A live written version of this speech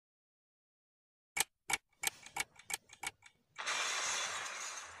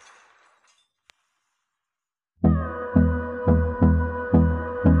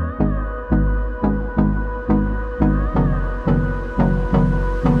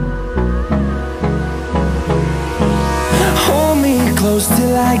close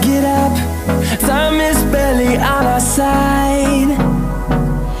till I get up. Time is barely on our side.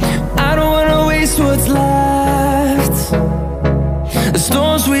 I don't wanna waste what's left. The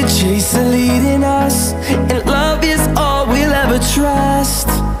storms we chase are leading us, and love is all we'll ever trust.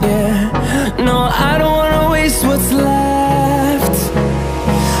 Yeah, no, I don't wanna waste what's left.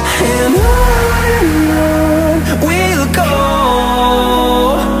 And on we'll go,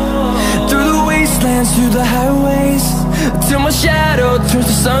 through the wastelands, through the highways, till my shadow turns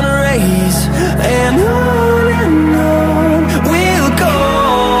to sun rays. And on we'll go,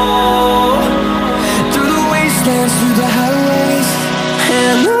 through the wastelands, through the highways,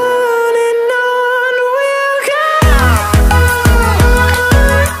 and on we'll go.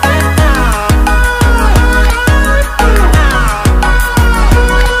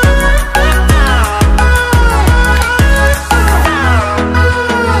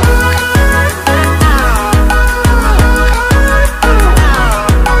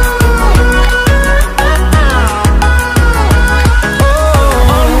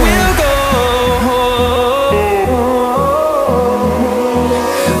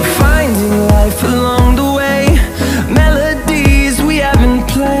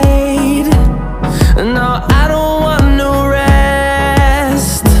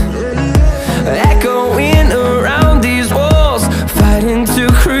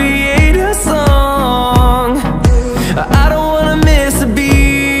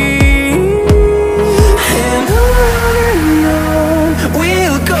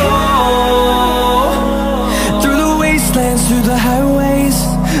 Through the highways,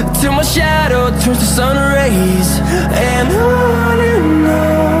 till my shadow turns to sun rays. And on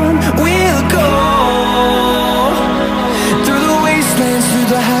we'll go, through the wastelands, through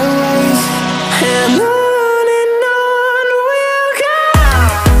the highways, and on we'll go.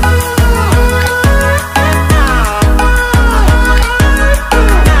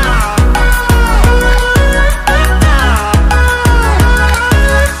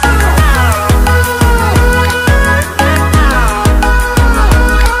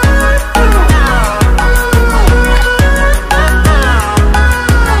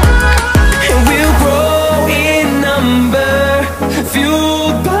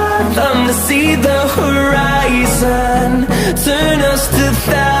 See the horizon turn us to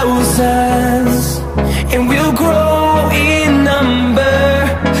thousands, and we'll grow in number,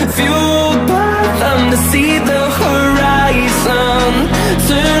 fueled by them. To see the horizon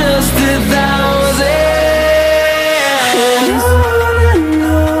turn us to thousands, and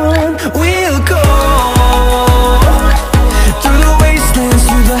on we'll go, through the wastelands,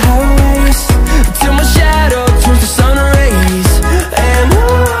 through the highways, till my shadow turns to sun rays. And we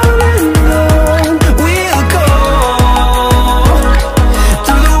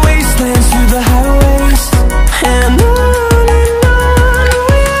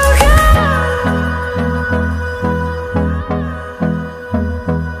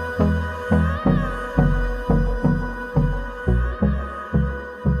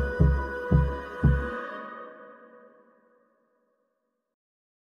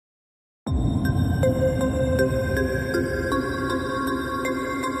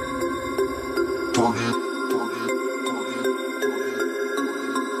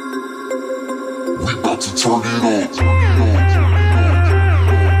about to turn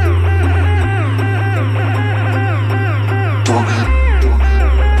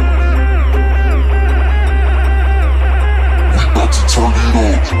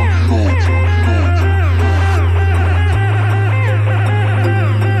it on.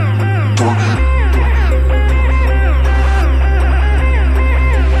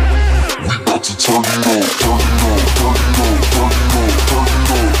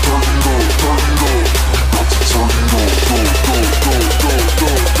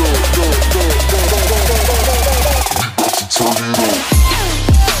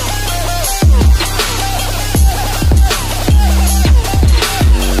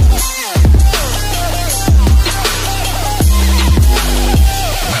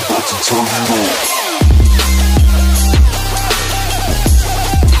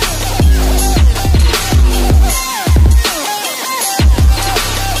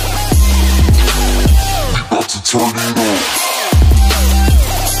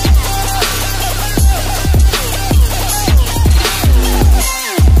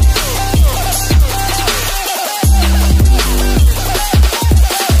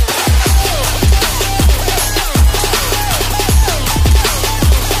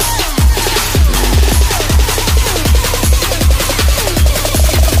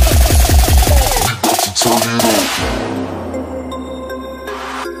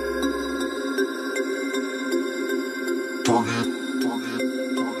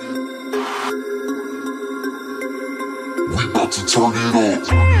 turn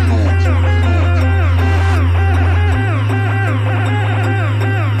it up.